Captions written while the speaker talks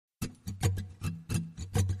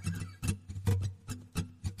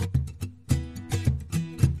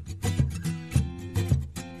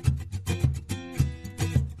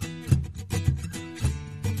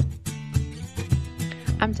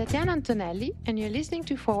I'm Tatiana Antonelli, and you're listening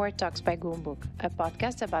to Forward Talks by Groenboek, a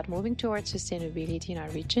podcast about moving towards sustainability in our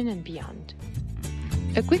region and beyond.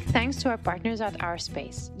 A quick thanks to our partners at Our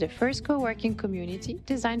Space, the first co-working community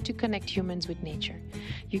designed to connect humans with nature.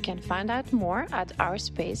 You can find out more at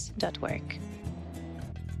ourspace.work.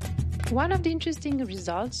 One of the interesting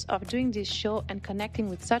results of doing this show and connecting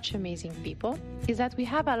with such amazing people is that we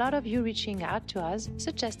have a lot of you reaching out to us,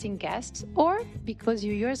 suggesting guests, or because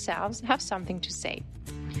you yourselves have something to say.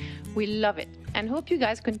 We love it and hope you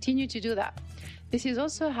guys continue to do that. This is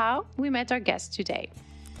also how we met our guests today.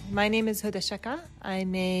 My name is Huda Shaka.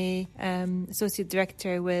 I'm a associate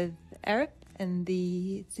director with Arab in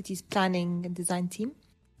the city's planning and design team.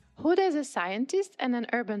 Huda is a scientist and an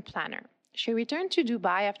urban planner. She returned to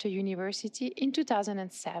Dubai after university in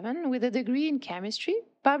 2007 with a degree in chemistry,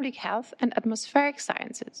 public health, and atmospheric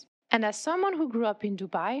sciences. And as someone who grew up in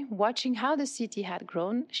Dubai, watching how the city had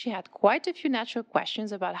grown, she had quite a few natural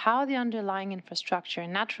questions about how the underlying infrastructure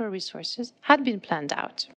and natural resources had been planned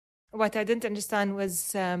out. What I didn't understand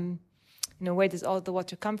was, where does all the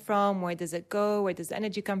water come from? Where does it go? Where does the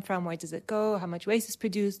energy come from? Where does it go? How much waste is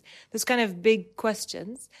produced? Those kind of big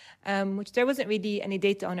questions, which there wasn't really any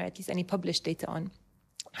data on, or at least any published data on.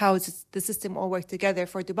 How does the system all work together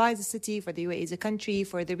for Dubai as a city, for the UAE as a country,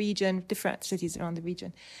 for the region, different cities around the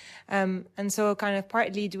region. And so kind of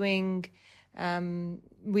partly doing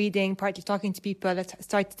reading, partly talking to people, I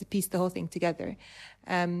started to piece the whole thing together.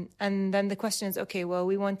 And then the question is, okay, well,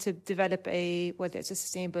 we want to develop whether it's a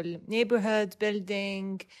sustainable neighborhood,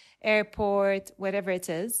 building, airport, whatever it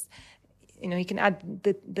is. You can add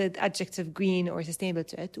the adjective green or sustainable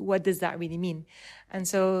to it. What does that really mean? And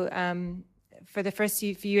so for the first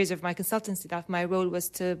few years of my consultancy life, my role was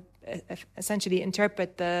to essentially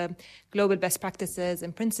interpret the global best practices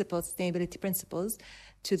and principles, sustainability principles,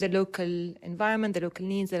 to the local environment, the local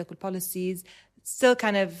needs, the local policies, still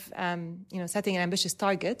kind of, setting an ambitious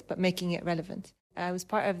target, but making it relevant. I was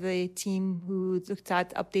part of the team who looked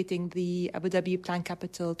at updating the Abu Dhabi Plan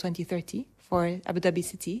Capital 2030 for Abu Dhabi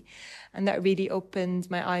City. And that really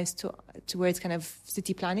opened my eyes towards kind of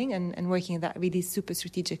city planning and working at that really super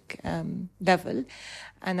strategic level.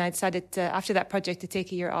 And I decided after that project to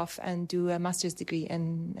take a year off and do a master's degree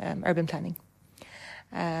in urban planning.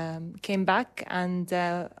 Came back and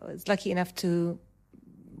was lucky enough to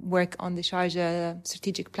work on the Sharjah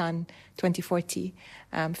Strategic Plan 2040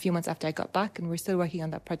 a few months after I got back, and we're still working on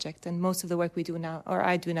that project. And most of the work we do now, or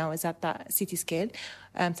I do now, is at that city scale,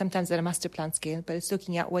 sometimes at a master plan scale, but it's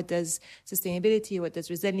looking at what does sustainability, what does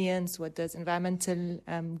resilience, what does environmental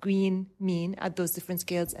green mean at those different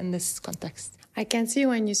scales in this context. I can see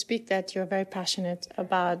when you speak that you're very passionate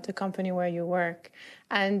about the company where you work.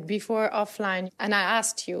 And before offline, and I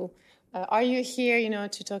asked you, are you here,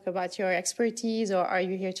 to talk about your expertise, or are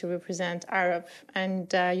you here to represent Arab?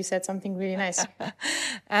 And you said something really nice.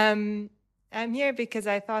 I'm here because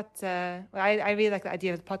I thought, I really like the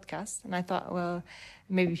idea of the podcast. And I thought, well,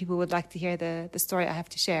 maybe people would like to hear the story I have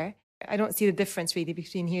to share. I don't see the difference really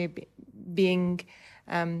between here being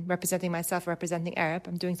representing myself, representing Arab.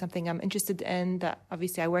 I'm doing something I'm interested in, that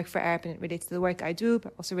obviously I work for Arab and it relates to the work I do,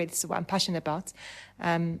 but also relates to what I'm passionate about.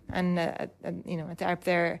 At Arab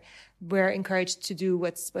there, we're encouraged to do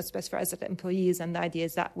what's best for us as employees, and the idea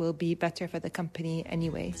is that will be better for the company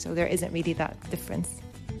anyway. So there isn't really that difference.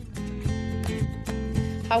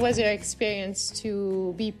 How was your experience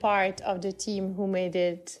to be part of the team who made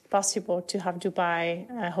it possible to have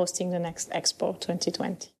Dubai hosting the next Expo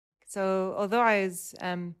 2020? So although I was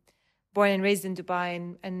born and raised in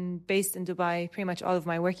Dubai and based in Dubai pretty much all of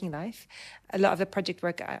my working life, a lot of the project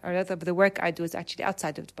work, or a lot of the work I do is actually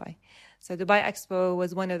outside of Dubai. So Dubai Expo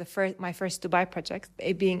was one of my first Dubai projects,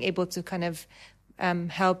 being able to kind of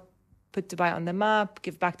help put Dubai on the map,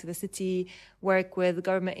 give back to the city, work with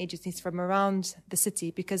government agencies from around the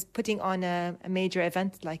city, because putting on a major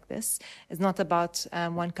event like this is not about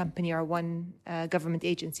one company or one government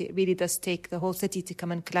agency. It really does take the whole city to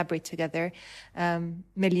come and collaborate together,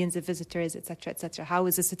 millions of visitors, et cetera, et cetera. How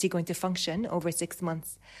is the city going to function over 6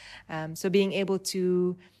 months? So being able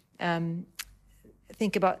to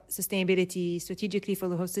think about sustainability strategically for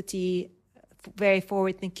the whole city, very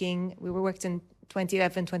forward-thinking. We worked in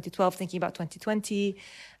 2011, 2012, thinking about 2020,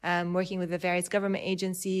 working with the various government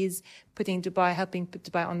agencies, helping put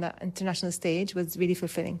Dubai on the international stage was really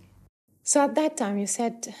fulfilling. So at that time, you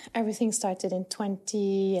said everything started in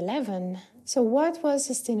 2011. So what was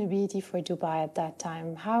sustainability for Dubai at that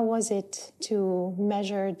time? How was it to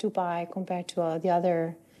measure Dubai compared to the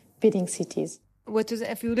other bidding cities?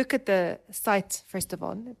 If you look at the site, first of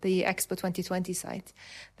all, the Expo 2020 site,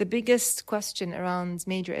 the biggest question around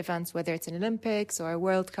major events, whether it's an Olympics or a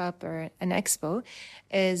World Cup or an Expo,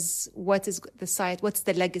 is what is the site, what's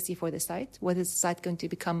the legacy for the site? What is the site going to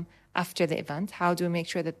become after the event? How do we make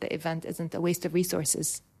sure that the event isn't a waste of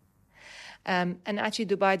resources? And actually,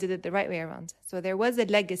 Dubai did it the right way around. So there was a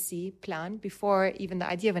legacy plan before even the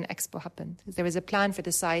idea of an Expo happened. There was a plan for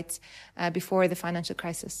the site before the financial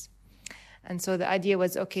crisis. And so the idea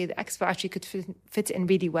was, okay, the Expo actually could fit in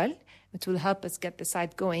really well. It will help us get the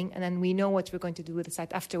site going. And then we know what we're going to do with the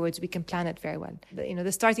site afterwards. We can plan it very well.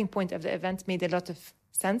 The starting point of the event made a lot of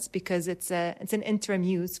sense because it's an interim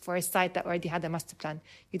use for a site that already had a master plan.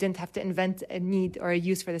 You didn't have to invent a need or a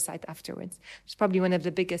use for the site afterwards. It's probably one of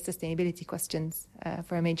the biggest sustainability questions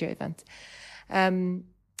for a major event.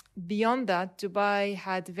 Beyond that, Dubai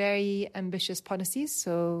had very ambitious policies.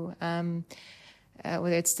 So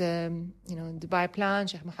whether it's the Dubai plan,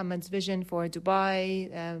 Sheikh Mohammed's vision for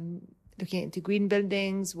Dubai, looking into green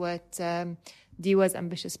buildings, what DEWA's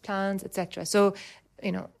ambitious plans, etc. So,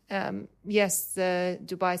 yes,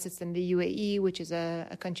 Dubai sits in the UAE, which is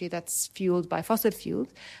a country that's fueled by fossil fuels,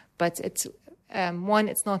 but it's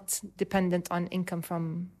not dependent on income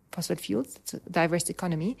from fossil fuels. It's a diverse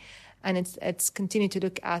economy, and it's continued to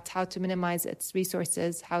look at how to minimize its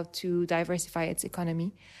resources, how to diversify its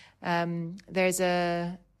economy. There's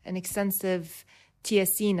an extensive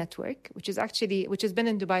TSE network, which has been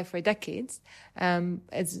in Dubai for decades.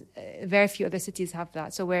 Very few other cities have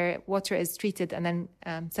that. So where water is treated and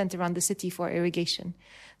then sent around the city for irrigation,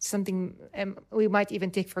 something we might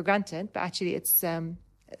even take for granted, but actually it's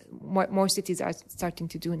more cities are starting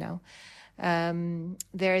to do now.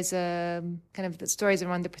 There's kind of the stories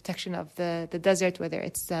around the protection of the desert, whether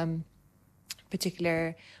it's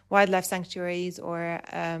particular wildlife sanctuaries or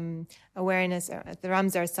awareness at the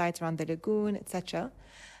Ramsar site around the lagoon, etc.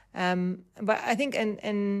 But I think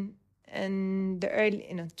in the early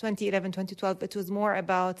 2011, 2012, it was more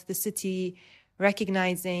about the city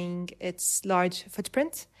recognizing its large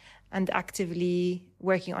footprint and actively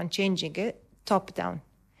working on changing it top down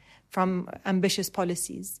from ambitious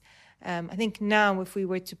policies. I think now if we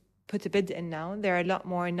were to put a bid in now, there are a lot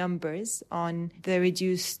more numbers on the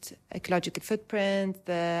reduced ecological footprint,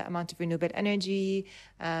 the amount of renewable energy,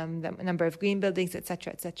 the number of green buildings,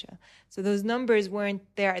 etc., etc. So those numbers weren't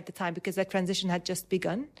there at the time because that transition had just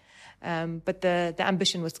begun, but the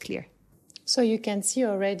ambition was clear. So you can see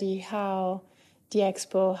already how the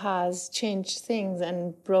Expo has changed things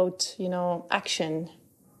and brought, action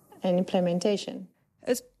and implementation.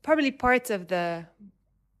 It's probably part of the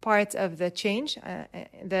change. I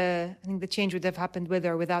think the change would have happened with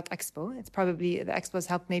or without Expo. It's probably the Expo's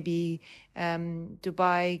helped maybe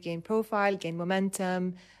Dubai gain profile, gain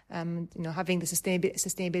momentum. Having the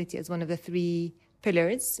sustainability as one of the three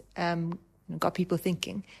pillars got people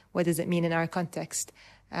thinking. What does it mean in our context?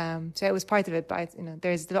 So it was part of it, but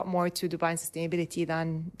there's a lot more to Dubai and sustainability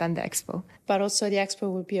than the Expo. But also the Expo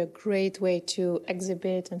would be a great way to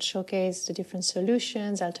exhibit and showcase the different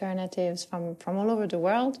solutions, alternatives from all over the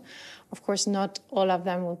world. Of course, not all of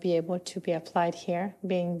them will be able to be applied here,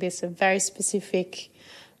 being this a very specific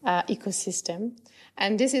ecosystem.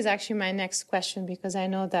 And this is actually my next question, because I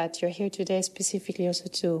know that you're here today specifically also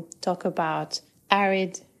to talk about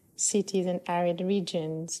arid cities and arid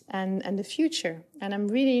regions and the future. And I'm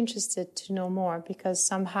really interested to know more, because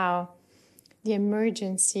somehow the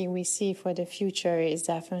emergency we see for the future is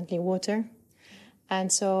definitely water.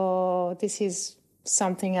 And so this is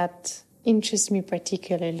something that interests me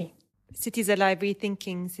particularly. Cities Alive,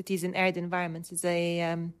 Rethinking Cities in Arid Environments is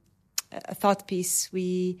a thought piece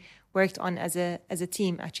we worked on as a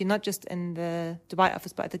team, actually, not just in the Dubai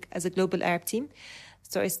office, but as a global Arab team.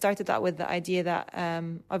 So I started out with the idea that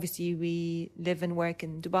obviously we live and work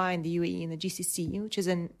in Dubai, in the UAE, in the GCC, which is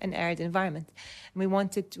an arid environment.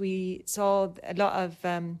 And we saw a lot of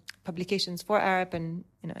publications for Arab and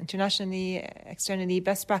internationally, externally,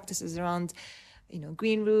 best practices around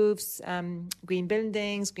green roofs, green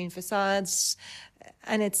buildings, green facades.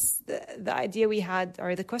 And it's the idea we had,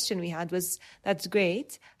 or the question we had was, that's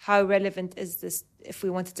great. How relevant is this if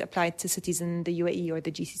we wanted to apply it to cities in the UAE or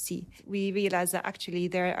the GCC? We realized that actually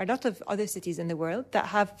there are a lot of other cities in the world that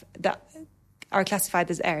are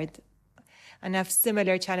classified as arid and have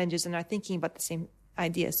similar challenges and are thinking about the same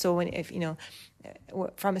idea. So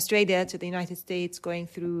from Australia to the United States, going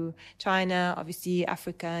through China, obviously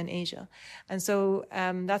Africa and Asia. And so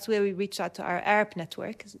that's where we reached out to our Arab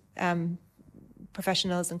network,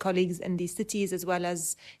 professionals and colleagues in these cities, as well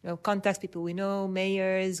as contacts, people we know,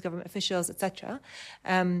 mayors, government officials, etc.,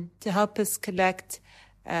 to help us collect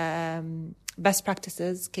best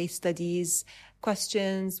practices, case studies,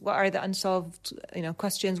 questions? What are the unsolved,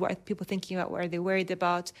 questions? What are people thinking about? What are they worried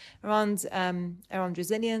about around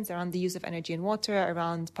resilience, around the use of energy and water,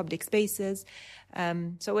 around public spaces?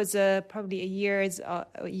 So it was probably a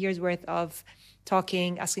year's worth of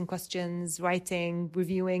talking, asking questions, writing,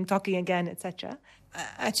 reviewing, talking again, etc.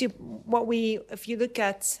 Actually, if you look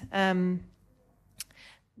at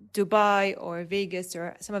Dubai or Vegas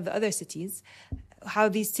or some of the other cities, how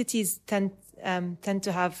these cities tend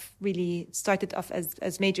to have really started off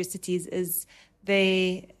as major cities is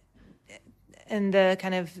they, in the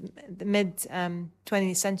kind of the mid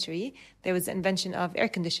 20th century, there was the invention of air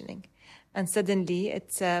conditioning, and suddenly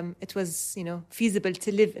it was feasible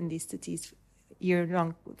to live in these cities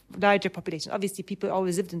year-long, larger population. Obviously, people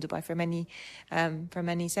always lived in Dubai for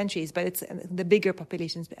many centuries, but it's the bigger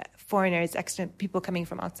populations, foreigners, extra people coming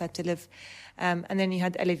from outside to live. And then you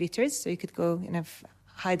had elevators, so you could go have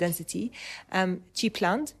high density, cheap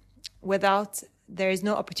land, there is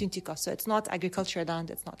no opportunity cost. So it's not agricultural land,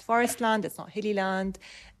 it's not forest land, it's not hilly land,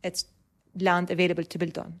 it's land available to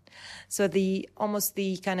build on. So the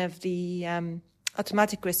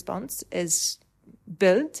automatic response is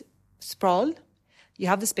build, sprawl. You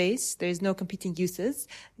have the space, there is no competing uses.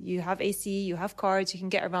 You have AC, you have cars, you can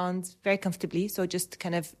get around very comfortably. So just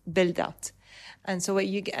kind of build out. And so what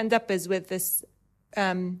you end up is with this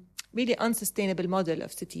really unsustainable model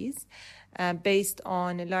of cities based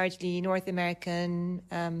on a largely North American,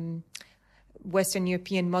 Western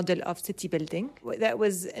European model of city building that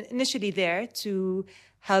was initially there to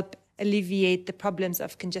help alleviate the problems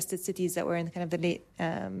of congested cities that were in kind of the late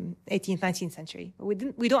 18th, 19th century.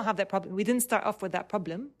 We don't have that problem. We didn't start off with that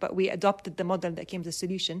problem, but we adopted the model that came to a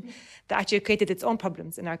solution that actually created its own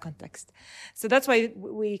problems in our context. So that's why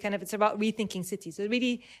it's about rethinking cities. So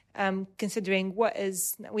really considering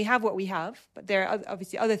we have what we have, but there are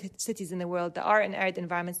obviously other cities in the world that are in arid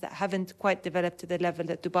environments that haven't quite developed to the level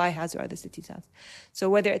that Dubai has or other cities have. So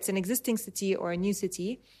whether it's an existing city or a new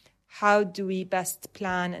city, how do we best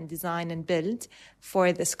plan and design and build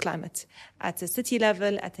for this climate at a city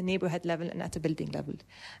level, at a neighborhood level, and at a building level?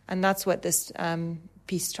 And that's what this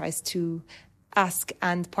piece tries to ask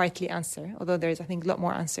and partly answer, although there's, I think, a lot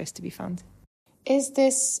more answers to be found. Is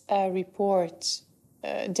this report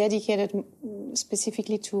dedicated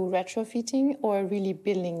specifically to retrofitting or really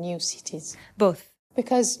building new cities? Both.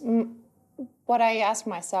 Because what I ask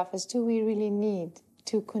myself is, do we really need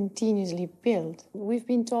to continuously build? We've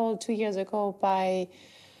been told 2 years ago by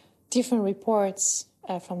different reports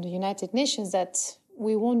from the United Nations that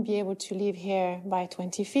we won't be able to live here by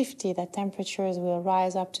 2050, that temperatures will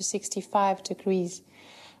rise up to 65 degrees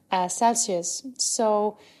Celsius.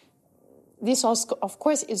 So this also, of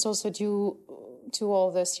course, is also due to all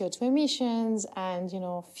the CO2 emissions and,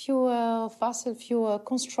 fossil fuel,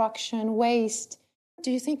 construction, waste. Do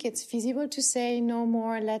you think it's feasible to say no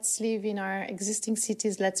more, let's live in our existing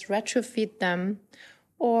cities, let's retrofit them?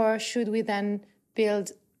 Or should we then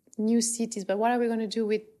build new cities? But what are we going to do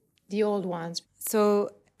with the old ones? So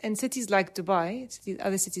in cities like Dubai,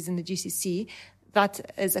 other cities in the GCC,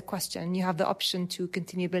 that is a question. You have the option to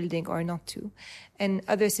continue building or not to. In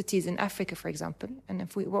other cities in Africa, for example,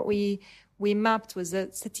 and what we mapped was the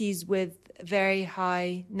cities with very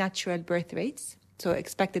high natural birth rates, so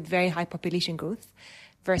expected very high population growth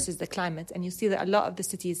versus the climate. And you see that a lot of the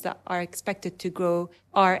cities that are expected to grow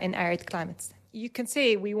are in arid climates. You can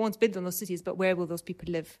say we won't build on those cities, but where will those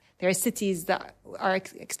people live? There are cities that are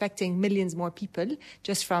expecting millions more people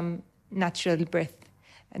just from natural birth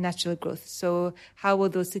and natural growth. So how will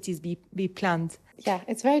those cities be planned? Yeah,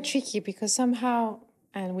 it's very tricky because somehow,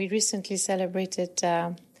 and we recently celebrated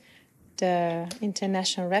the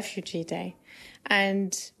International Refugee Day.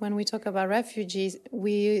 And when we talk about refugees,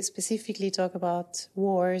 we specifically talk about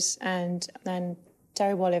wars and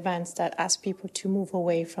terrible events that ask people to move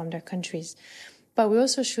away from their countries. But we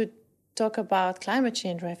also should talk about climate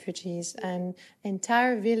change refugees and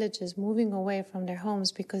entire villages moving away from their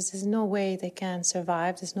homes because there's no way they can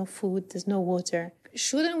survive. There's no food, there's no water.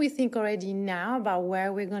 Shouldn't we think already now about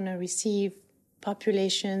where we're going to receive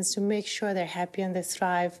populations to make sure they're happy and they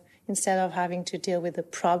thrive instead of having to deal with the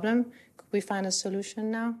problem? Could we find a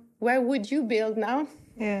solution now? Where would you build now?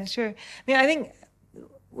 Yeah, sure. I think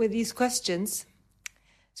with these questions,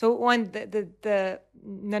 so one, the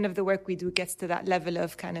none of the work we do gets to that level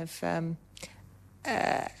of kind of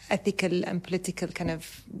ethical and political kind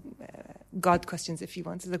of God questions, if you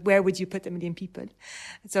want. So like, where would you put 1 million people?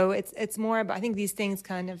 So it's more about, I think these things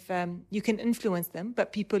kind of, you can influence them,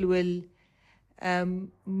 but people will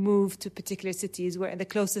move to particular cities where the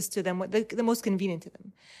closest to them, the most convenient to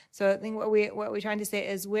them. So I think what we're trying to say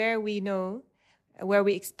is where we know, where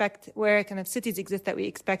we expect, where kind of cities exist that we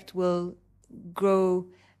expect will grow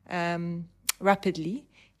rapidly,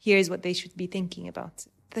 here's what they should be thinking about.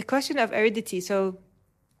 The question of aridity. So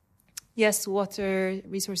yes, water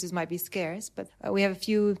resources might be scarce, but we have a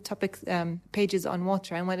few pages on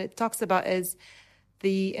water. And what it talks about is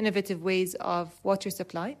the innovative ways of water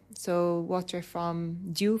supply. So water from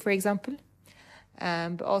dew, for example,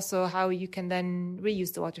 but also how you can then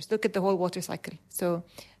reuse the water. So look at the whole water cycle. So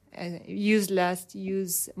use less,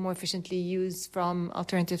 use more efficiently, use from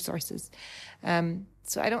alternative sources.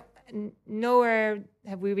 So I don't, nowhere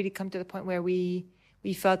have we really come to the point where we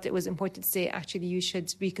felt it was important to say, actually, you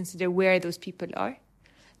should reconsider where those people are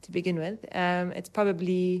to begin with. It's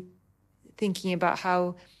probably thinking about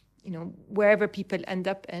how, wherever people end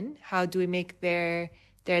up in, how do we make their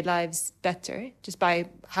lives better just by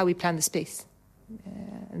how we plan the space.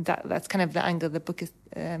 That's kind of the angle the book is,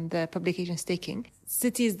 the publication is taking.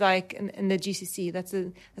 Cities like in the GCC,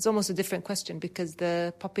 that's almost a different question because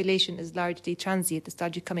the population is largely transient. It's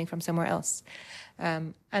largely coming from somewhere else.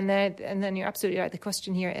 And then you're absolutely right. The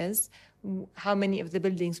question here is how many of the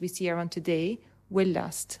buildings we see around today will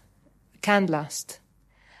last, can last.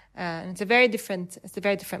 And it's a very different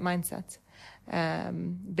mindset.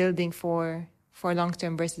 Building for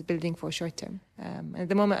long-term versus building for short-term. At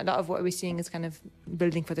the moment, a lot of what we're seeing is kind of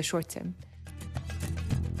building for the short-term.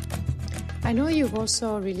 I know you've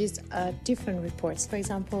also released different reports. For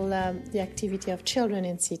example, the activity of children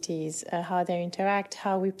in cities, how they interact,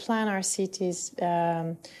 how we plan our cities,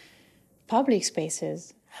 public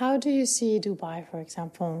spaces. How do you see Dubai, for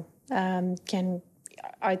example?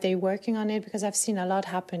 Are they working on it? Because I've seen a lot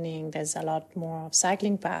happening. There's a lot more of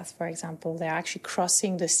cycling paths, for example. They're actually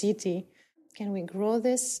crossing the city. Can we grow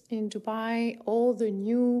this in Dubai? All the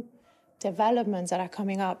new developments that are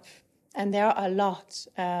coming up, and there are a lot.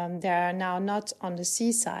 They are now not on the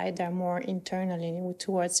seaside. They're more internally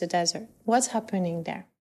towards the desert. What's happening there?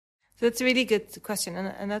 So that's a really good question.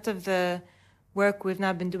 And a lot of the work we've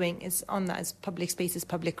now been doing is on that as public spaces,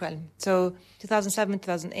 public realm. So 2007,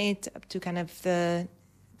 2008, up to kind of the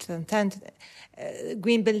 2010,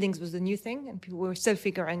 green buildings was the new thing, and people were still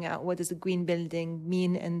figuring out what does a green building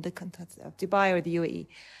mean in the context of Dubai or the UAE.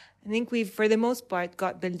 I think we've, for the most part,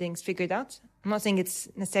 got buildings figured out. I'm not saying it's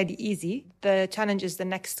necessarily easy. The challenge is the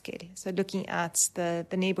next scale. So looking at the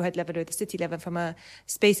neighborhood level or the city level from a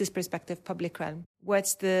spaces perspective, public realm.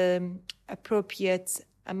 What's the appropriate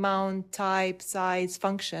amount, type, size,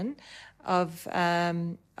 function of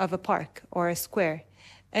a park or a square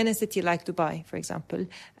in a city like Dubai, for example?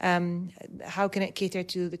 How can it cater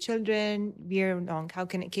to the children year long? How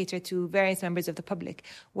can it cater to various members of the public?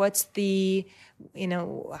 What's the,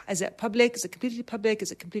 is it public? Is it completely public?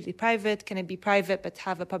 Is it completely private? Can it be private but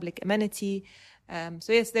have a public amenity?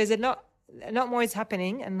 So yes, there's a lot more is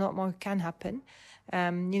happening and a lot more can happen.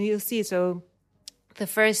 You'll see. So the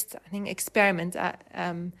first, I think, experiment at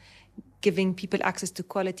giving people access to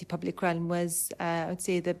quality public realm was, I would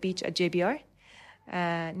say, the beach at JBR.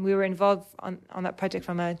 And we were involved on that project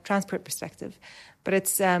from a transport perspective. But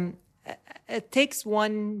it takes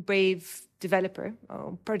one brave developer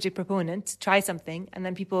or project proponent to try something, and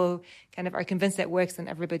then people kind of are convinced that it works and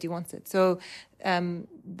everybody wants it. So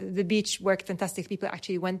the beach worked fantastic. People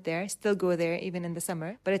actually went there, still go there even in the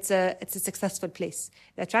summer. But it's a successful place.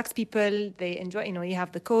 It attracts people. They enjoy, you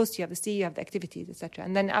have the coast, you have the sea, you have the activities, etc.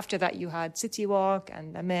 And then after that, you had City Walk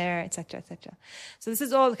and La Mer, etc., etc. So this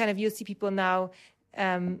is all kind of, you'll see people now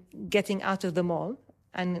getting out of the mall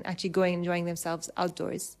and actually going enjoying themselves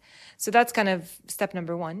outdoors. So that's kind of step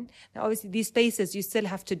number one. Now, obviously, these spaces you still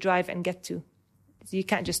have to drive and get to. So you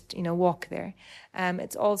can't just, walk there.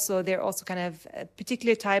 They're also kind of a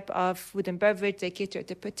particular type of food and beverage. They cater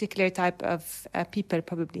to a particular type of people,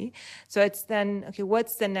 probably. So it's then, okay,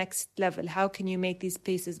 what's the next level? How can you make these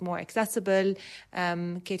places more accessible,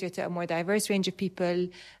 cater to a more diverse range of people?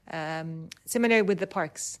 Similar with the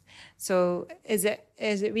parks. So is it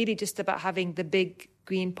really just about having the big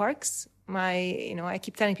green parks? I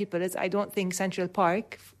keep telling people I don't think Central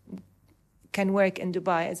Park can work in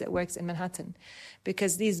Dubai as it works in Manhattan,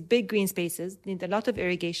 because these big green spaces need a lot of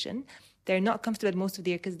irrigation. They're not comfortable most of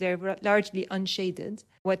the year because they're largely unshaded.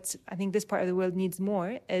 What I think this part of the world needs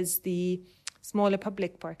more is the smaller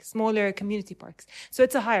public parks, smaller community parks. So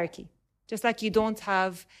it's a hierarchy. Just like you don't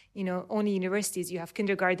have, only universities, you have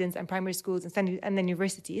kindergartens and primary schools and then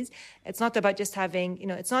universities. It's not about just having,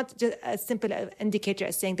 it's not just a simple indicator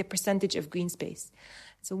as saying the percentage of green space.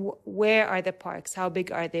 So where are the parks? How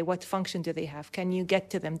big are they? What function do they have? Can you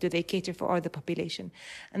get to them? Do they cater for all the population?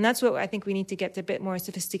 And that's what I think we need to get a bit more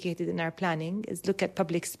sophisticated in our planning, is look at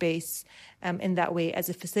public space in that way as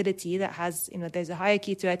a facility that has, there's a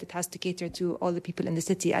hierarchy to it. It has to cater to all the people in the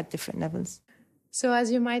city at different levels. So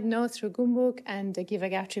as you might know, through Gumbuk and the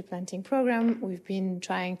Givagar tree planting program, we've been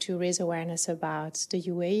trying to raise awareness about the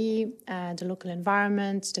UAE, the local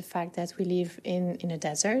environment, the fact that we live in a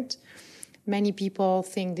desert. Many people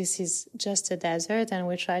think this is just a desert, and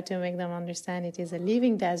we try to make them understand it is a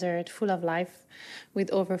living desert full of life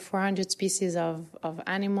with over 400 species of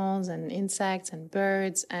animals and insects and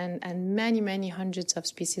birds and many, many hundreds of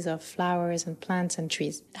species of flowers and plants and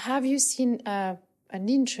trees. Have you seen an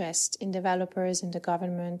interest in developers, in the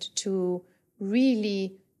government, to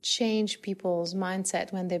really change people's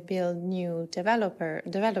mindset when they build new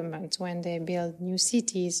developments, when they build new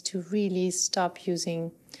cities, to really stop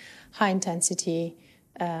using high-intensity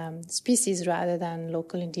species rather than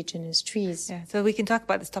local indigenous trees? Yeah, so we can talk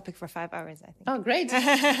about this topic for 5 hours, I think. Oh, great.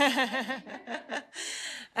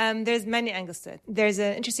 There's many angles to it. There's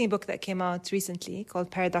an interesting book that came out recently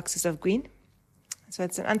called Paradoxes of Green. So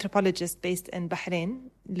it's an anthropologist based in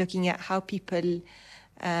Bahrain looking at how people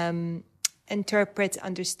interpret,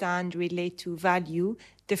 understand, relate to, value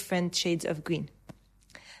different shades of green.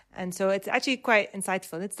 And so it's actually quite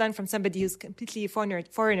insightful. It's done from somebody who's completely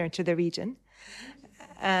foreigner to the region.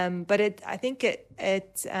 But I think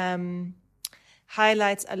it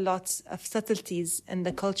highlights a lot of subtleties in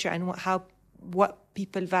the culture and what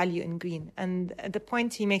people value in green. And the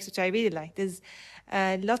point he makes, which I really like, is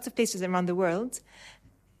lots of places around the world,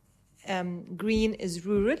 green is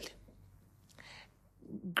rural,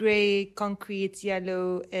 gray, concrete,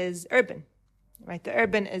 yellow is urban. Right, the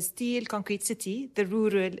urban is steel, concrete city. The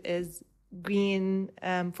rural is green,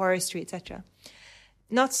 forestry, etc.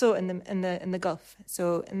 Not so in the Gulf.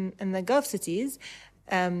 So in the Gulf cities,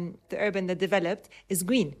 the urban, the developed, is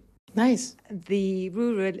green. Nice. The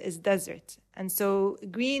rural is desert, and so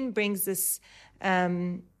green brings this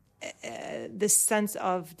this sense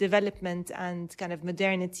of development and kind of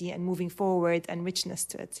modernity and moving forward and richness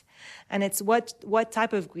to it. And it's what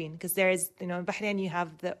type of green? Because there is, in Bahrain you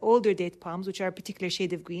have the older date palms, which are a particular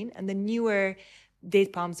shade of green, and the newer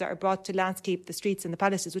date palms that are brought to landscape the streets and the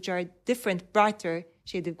palaces, which are a different, brighter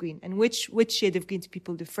shade of green. And which shade of green do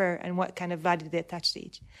people defer, and what kind of value they attach to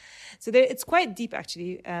each? So it's quite deep,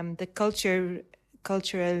 actually, the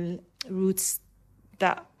cultural roots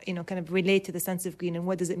that kind of relate to the sense of green and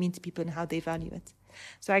what does it mean to people and how they value it.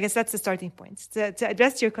 So I guess that's the starting point. To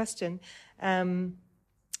address your question,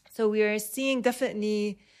 so we are seeing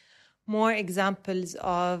definitely more examples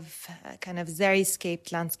of kind of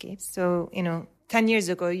xeriscaped landscapes. So 10 years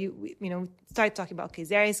ago, you started talking about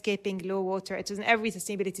xeriscaping, low water. It was in every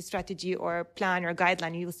sustainability strategy or plan or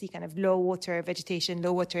guideline. You will see kind of low water vegetation,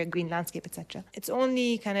 low water green landscape, etc. It's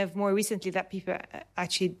only kind of more recently that people are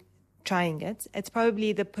actually trying it. It's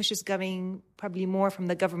probably the push is coming probably more from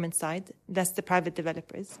the government side, less the private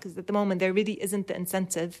developers, because at the moment there really isn't the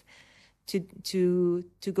incentive to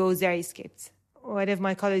go xeriscaped. One of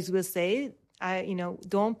my colleagues will say,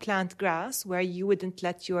 don't plant grass where you wouldn't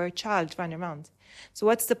let your child run around. So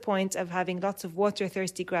what's the point of having lots of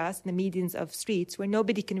water-thirsty grass in the medians of streets where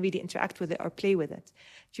nobody can really interact with it or play with it?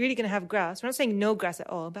 If you're really going to have grass, we're not saying no grass at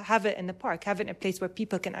all, but have it in the park, have it in a place where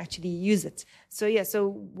people can actually use it. So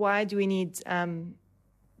why do we need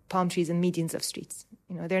palm trees in medians of streets?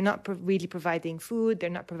 They're not really providing food, they're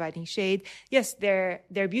not providing shade. Yes, they're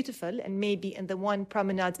beautiful, and maybe in the one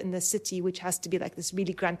promenade in the city, which has to be like this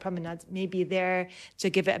really grand promenade, maybe there to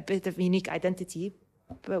give it a bit of unique identity.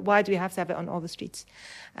 But why do we have to have it on all the streets?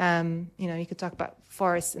 You could talk about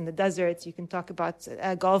forests in the deserts. You can talk about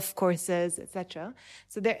golf courses, etc.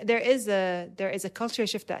 So there is a cultural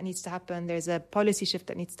shift that needs to happen. There's a policy shift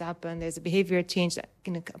that needs to happen. There's a behavior change that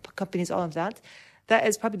accompanies all of that. That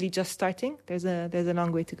is probably just starting. There's a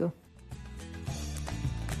long way to go.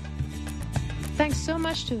 Thanks so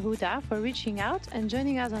much to Huda for reaching out and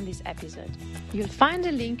joining us on this episode. You'll find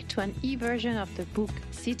a link to an e-version of the book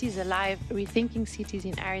Cities Alive, Rethinking Cities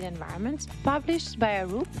in Arid Environments, published by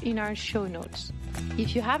Arup, in our show notes.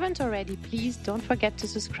 If you haven't already, please don't forget to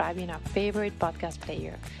subscribe in our favorite podcast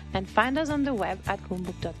player and find us on the web at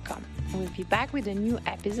gumbuk.com. We'll be back with a new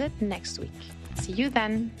episode next week. See you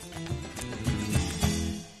then!